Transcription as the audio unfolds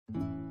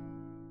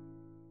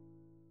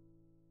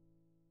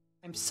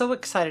I'm so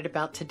excited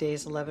about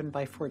today's 11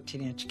 by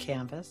 14 inch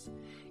canvas.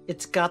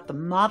 It's got the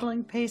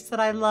modeling paste that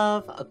I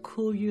love, a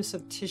cool use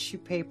of tissue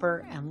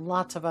paper, and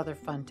lots of other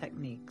fun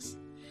techniques.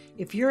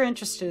 If you're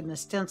interested in the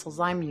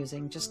stencils I'm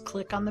using, just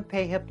click on the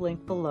PayHip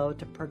link below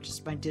to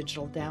purchase my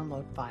digital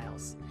download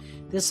files.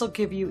 This will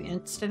give you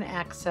instant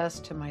access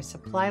to my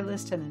supply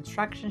list and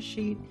instruction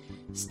sheet,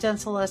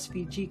 stencil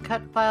SVG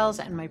cut files,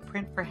 and my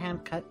print for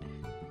hand cut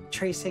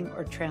tracing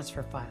or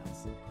transfer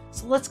files.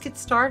 So let's get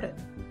started.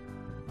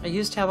 I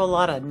used to have a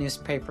lot of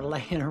newspaper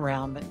laying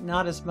around, but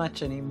not as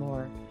much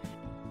anymore.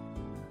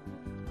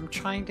 I'm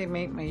trying to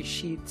make my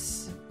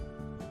sheets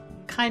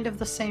kind of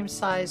the same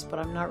size, but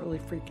I'm not really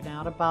freaking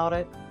out about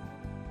it.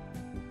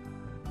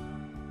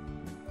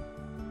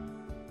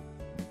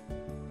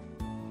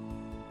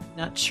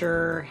 Not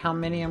sure how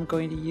many I'm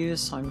going to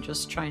use, so I'm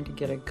just trying to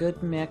get a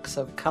good mix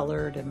of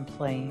colored and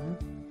plain.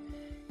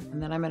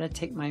 And then I'm going to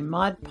take my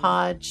Mod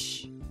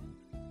Podge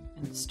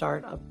and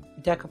start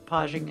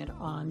decoupaging it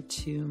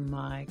onto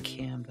my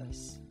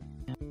canvas.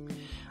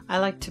 I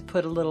like to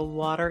put a little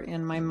water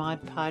in my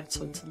Mod Podge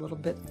so it's a little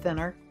bit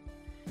thinner.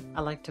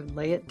 I like to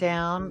lay it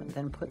down,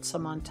 then put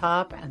some on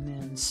top, and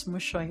then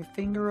smush my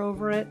finger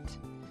over it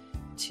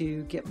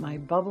to get my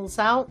bubbles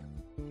out.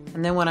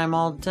 And then when I'm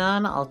all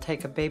done, I'll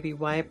take a baby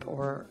wipe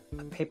or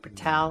a paper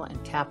towel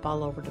and tap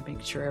all over to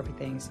make sure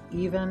everything's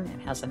even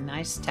and has a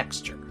nice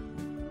texture.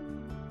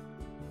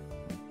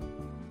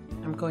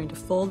 I'm going to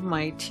fold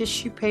my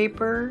tissue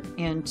paper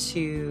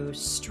into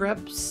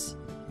strips,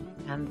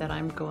 and then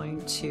I'm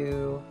going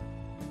to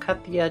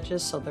cut the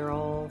edges so they're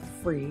all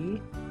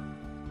free.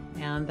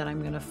 And then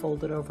I'm going to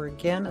fold it over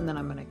again, and then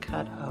I'm going to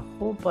cut a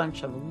whole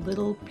bunch of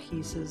little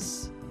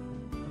pieces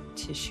of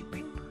tissue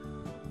paper.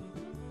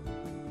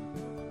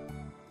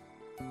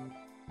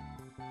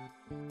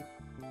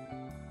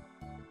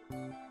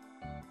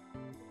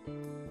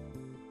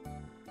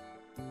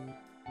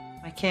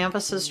 My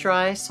canvas is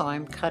dry, so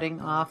I'm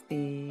cutting off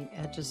the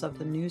edges of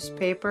the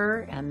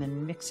newspaper and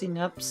then mixing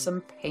up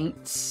some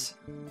paints.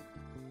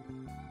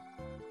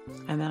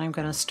 And then I'm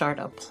going to start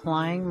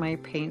applying my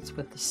paints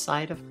with the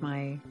side of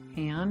my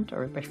hand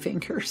or my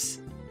fingers.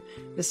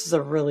 This is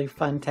a really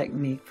fun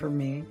technique for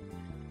me.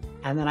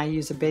 And then I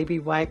use a baby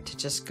wipe to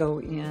just go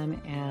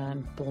in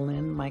and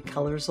blend my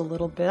colors a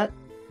little bit.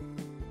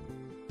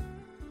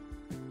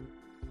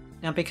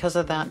 Now, because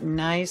of that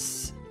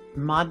nice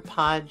Mod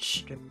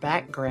Podge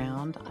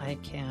background, I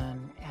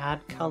can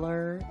add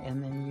color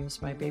and then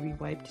use my baby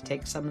wipe to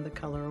take some of the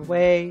color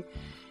away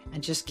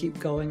and just keep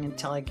going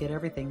until I get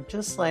everything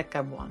just like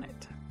I want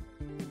it.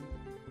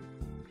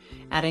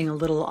 Adding a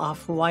little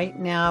off-white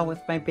now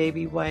with my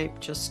baby wipe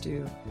just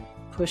to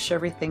push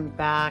everything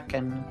back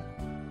and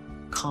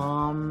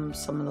calm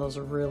some of those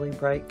really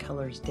bright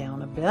colors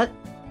down a bit.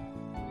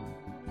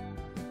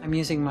 I'm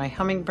using my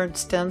Hummingbird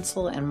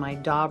stencil and my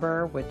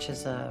dauber, which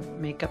is a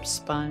makeup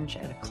sponge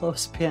and a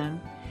clothespin,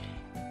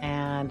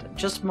 and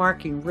just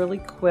marking really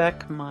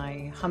quick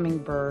my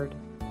Hummingbird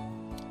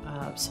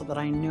so that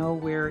I know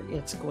where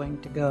it's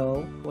going to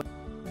go.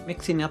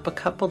 Mixing up a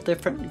couple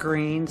different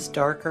greens,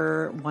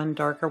 one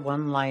darker,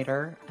 one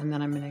lighter, and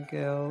then I'm going to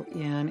go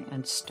in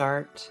and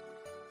start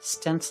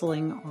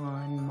stenciling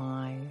on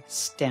my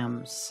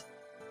stems.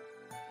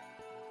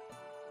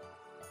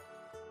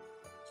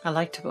 I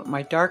like to put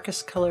my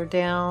darkest color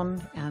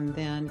down and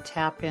then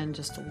tap in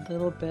just a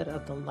little bit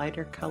of the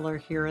lighter color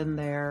here and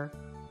there,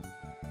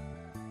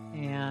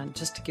 and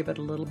just to give it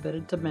a little bit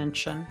of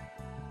dimension.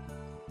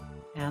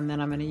 And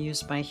then I'm going to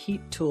use my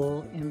heat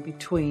tool in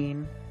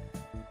between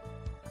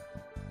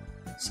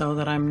so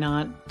that I'm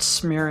not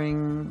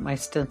smearing my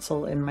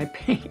stencil in my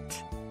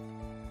paint.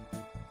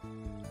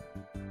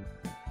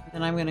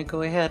 Then I'm going to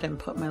go ahead and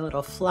put my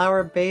little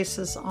flower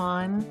bases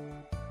on,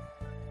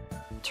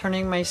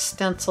 turning my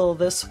stencil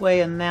this way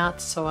and that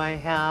so I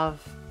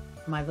have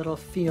my little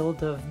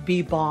field of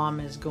Bee Balm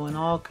is going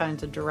all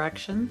kinds of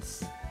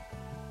directions.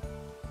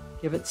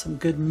 Give it some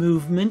good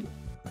movement.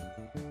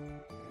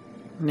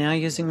 Now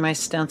using my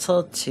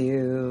stencil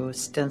to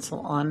stencil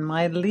on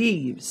my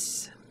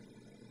leaves.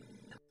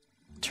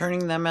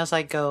 Turning them as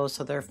I go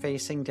so they're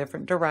facing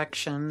different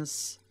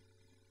directions.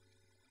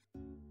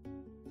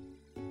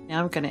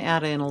 Now I'm going to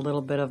add in a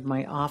little bit of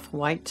my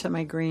off-white to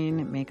my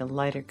green, make a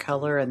lighter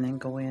color, and then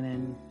go in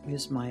and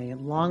use my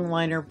long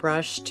liner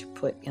brush to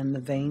put in the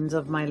veins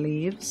of my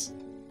leaves.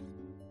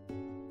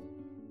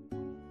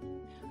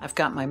 I've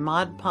got my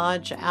Mod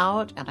Podge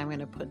out, and I'm going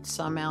to put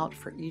some out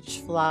for each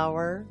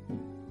flower.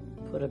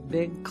 Put a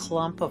big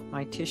clump of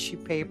my tissue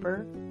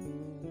paper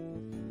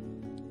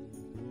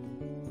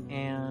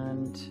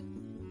and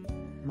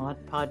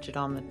Mod Podge it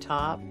on the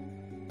top.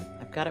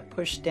 I've got it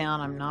pushed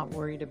down. I'm not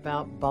worried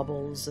about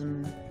bubbles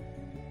and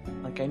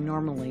like I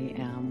normally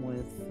am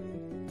with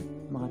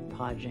Mod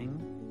Podging.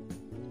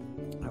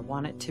 I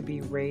want it to be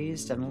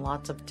raised and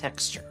lots of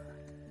texture.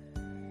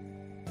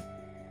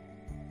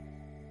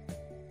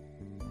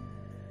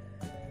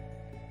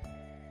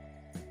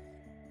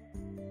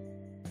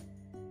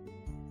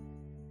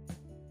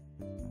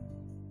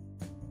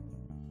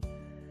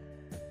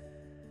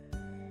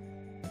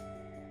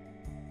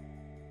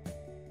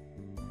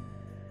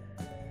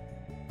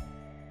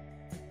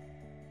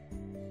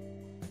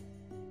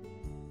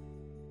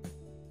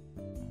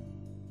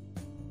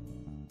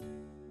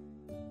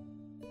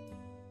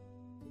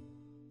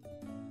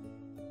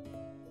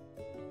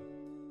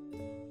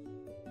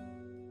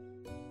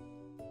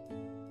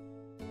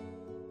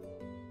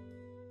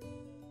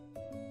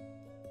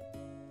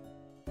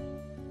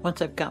 Once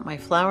I've got my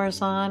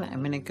flowers on, I'm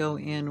going to go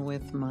in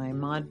with my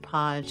Mod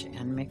Podge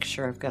and make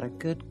sure I've got a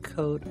good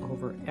coat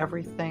over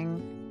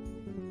everything.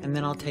 And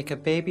then I'll take a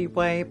baby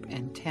wipe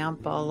and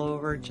tamp all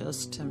over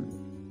just to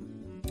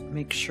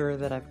make sure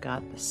that I've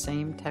got the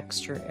same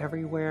texture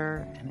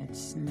everywhere and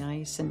it's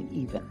nice and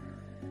even.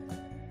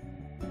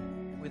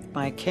 With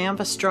my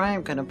canvas dry,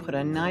 I'm going to put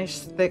a nice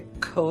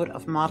thick coat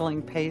of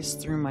modeling paste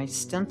through my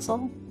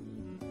stencil.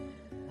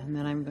 And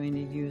then I'm going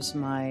to use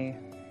my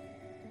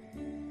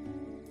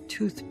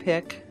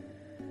toothpick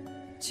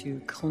to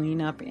clean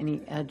up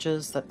any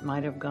edges that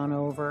might have gone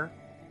over.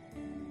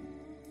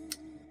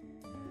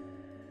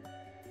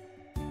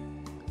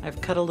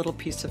 I've cut a little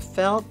piece of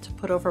felt to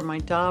put over my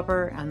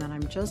dauber, and then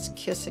I'm just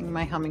kissing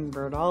my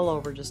hummingbird all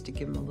over just to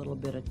give him a little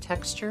bit of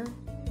texture.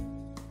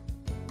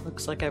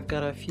 Looks like I've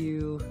got a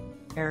few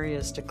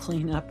areas to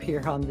clean up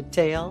here on the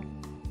tail.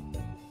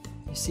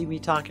 You see me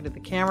talking to the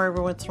camera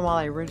every once in a while.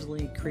 I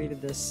originally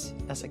created this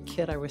as a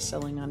kit I was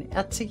selling on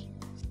Etsy.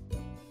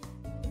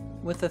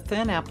 With a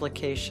thin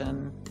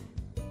application,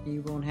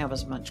 you won't have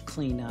as much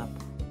cleanup,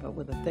 but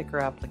with a thicker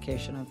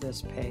application of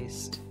this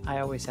paste,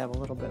 I always have a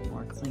little bit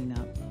more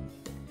cleanup.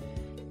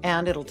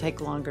 And it'll take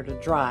longer to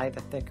dry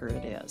the thicker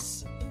it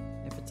is.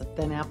 If it's a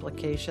thin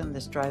application,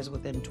 this dries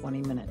within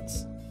 20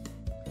 minutes.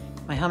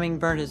 My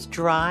hummingbird is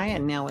dry,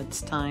 and now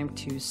it's time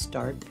to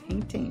start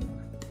painting.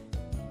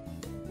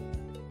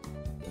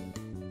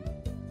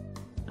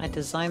 I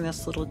designed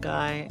this little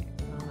guy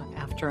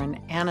after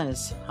an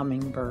Anna's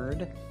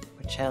hummingbird,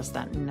 which has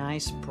that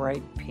nice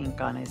bright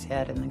pink on his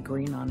head and the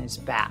green on his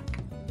back.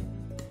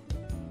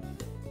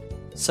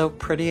 So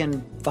pretty and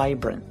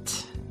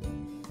vibrant.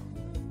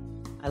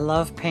 I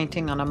love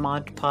painting on a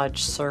Mod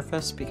Podge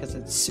surface because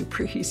it's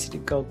super easy to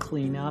go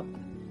clean up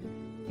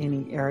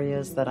any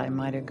areas that I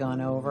might have gone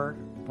over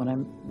when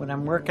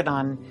I'm working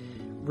on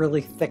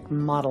really thick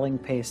modeling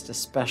paste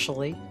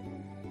especially.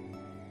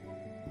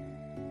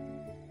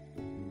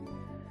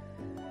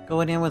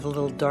 Going in with a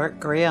little dark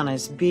gray on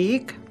his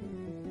beak.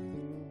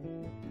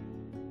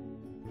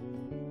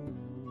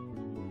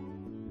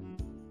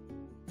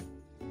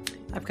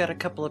 I've got a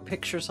couple of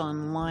pictures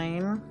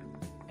online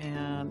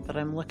that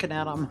I'm looking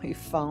at on my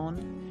phone,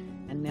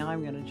 and now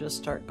I'm going to just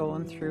start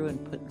going through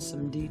and putting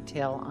some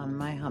detail on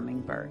my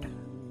hummingbird.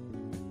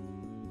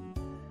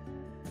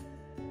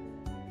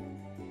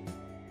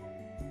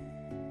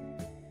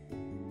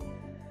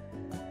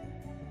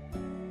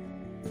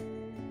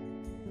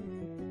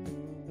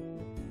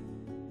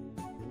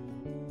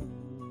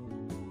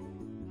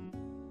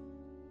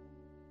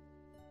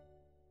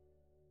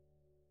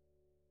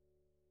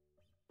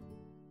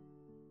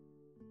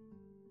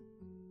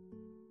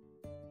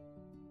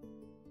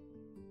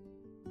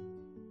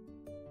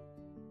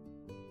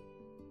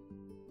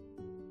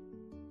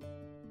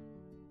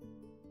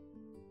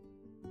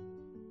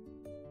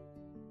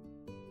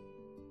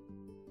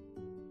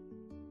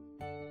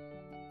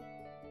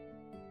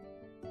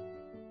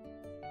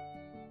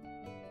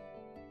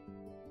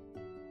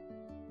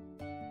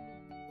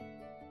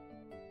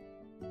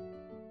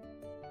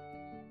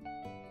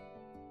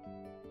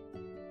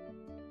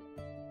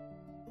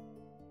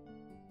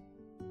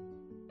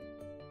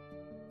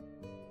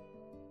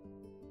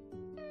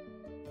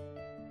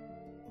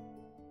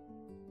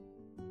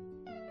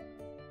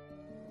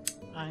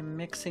 I'm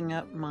mixing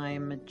up my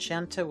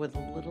magenta with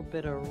a little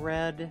bit of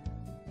red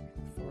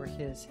for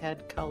his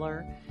head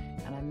color,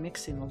 and I'm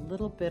mixing a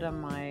little bit of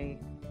my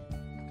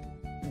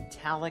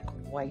metallic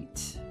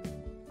white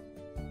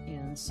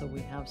in so we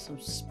have some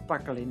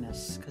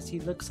sparkliness, because he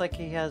looks like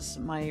he has,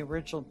 my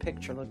original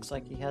picture looks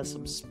like he has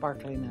some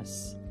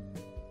sparkliness.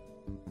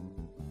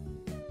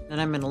 Then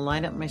I'm going to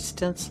line up my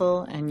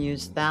stencil and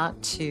use that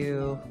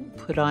to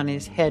put on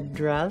his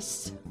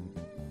headdress.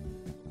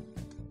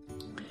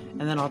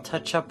 And then I'll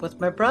touch up with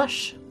my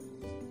brush.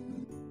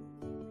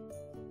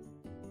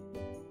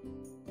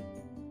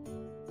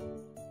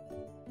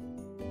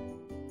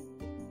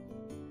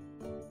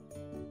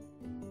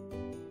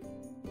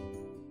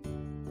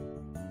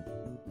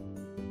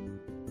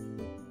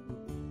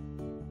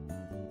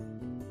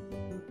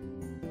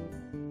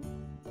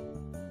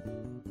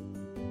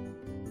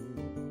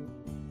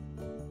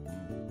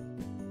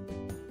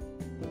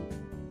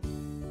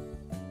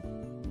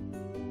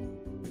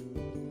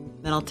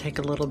 Then I'll take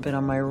a little bit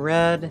of my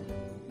red,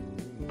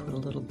 put a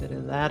little bit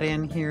of that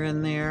in here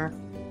and there.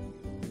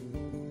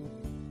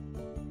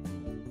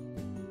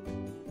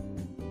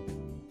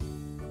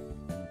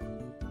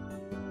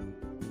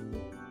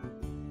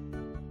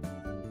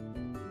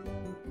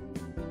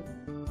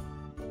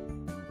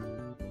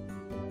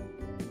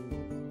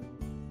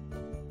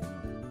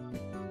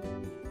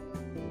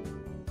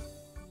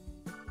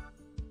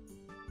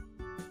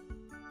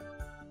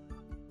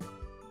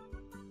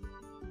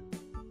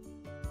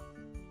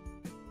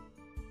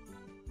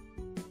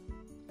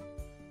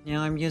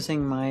 Now I'm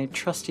using my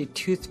trusty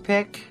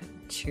toothpick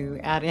to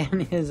add in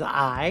his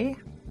eye.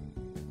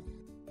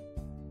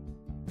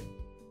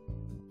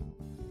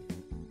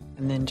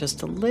 And then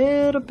just a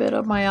little bit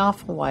of my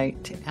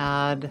off-white to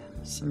add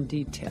some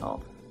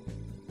detail.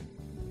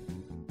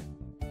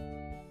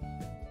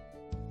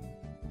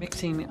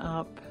 Mixing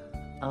up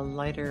a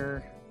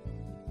lighter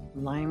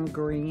lime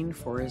green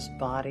for his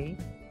body.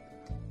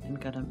 I'm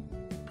gonna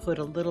put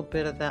a little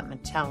bit of that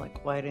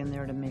metallic white in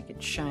there to make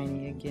it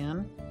shiny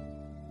again.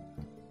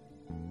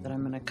 Then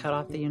I'm gonna cut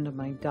off the end of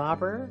my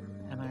dauber,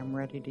 and I'm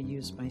ready to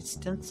use my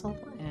stencil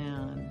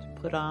and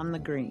put on the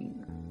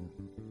green.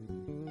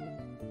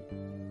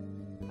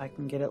 If I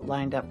can get it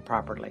lined up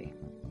properly.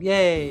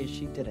 Yay,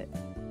 she did it.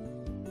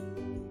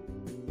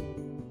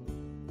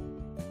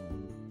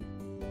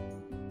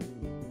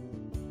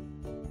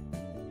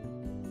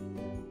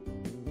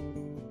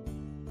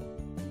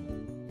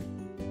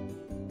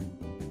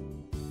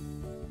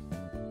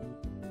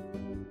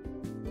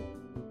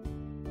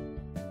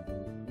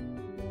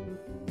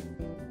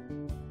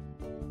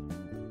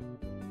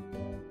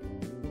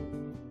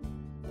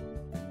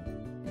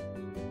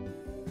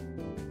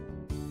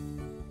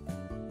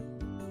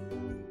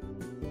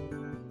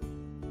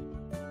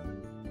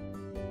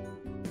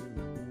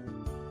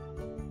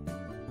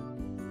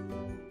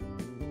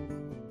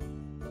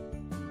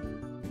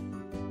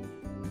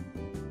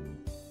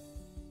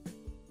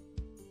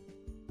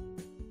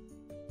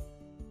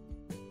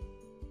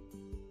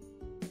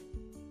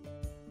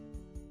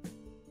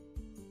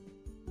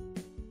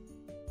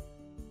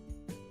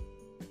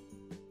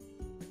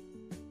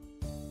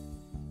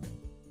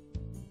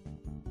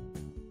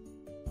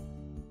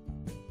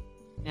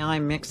 Now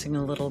I'm mixing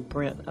a little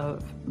bit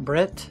of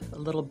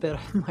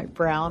my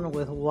brown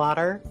with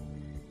water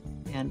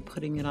and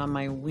putting it on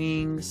my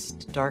wings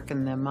to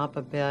darken them up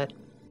a bit.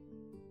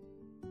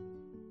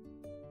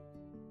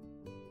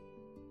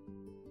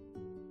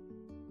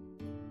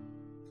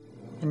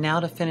 And now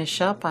to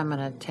finish up, I'm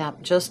going to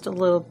tap just a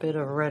little bit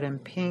of red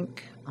and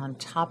pink on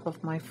top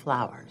of my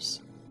flowers.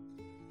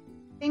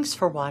 Thanks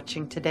for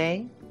watching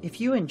today.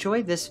 If you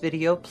enjoyed this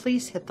video,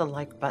 please hit the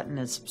like button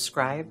and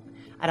subscribe.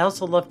 I'd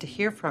also love to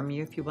hear from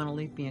you if you want to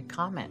leave me a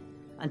comment.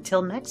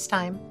 Until next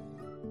time.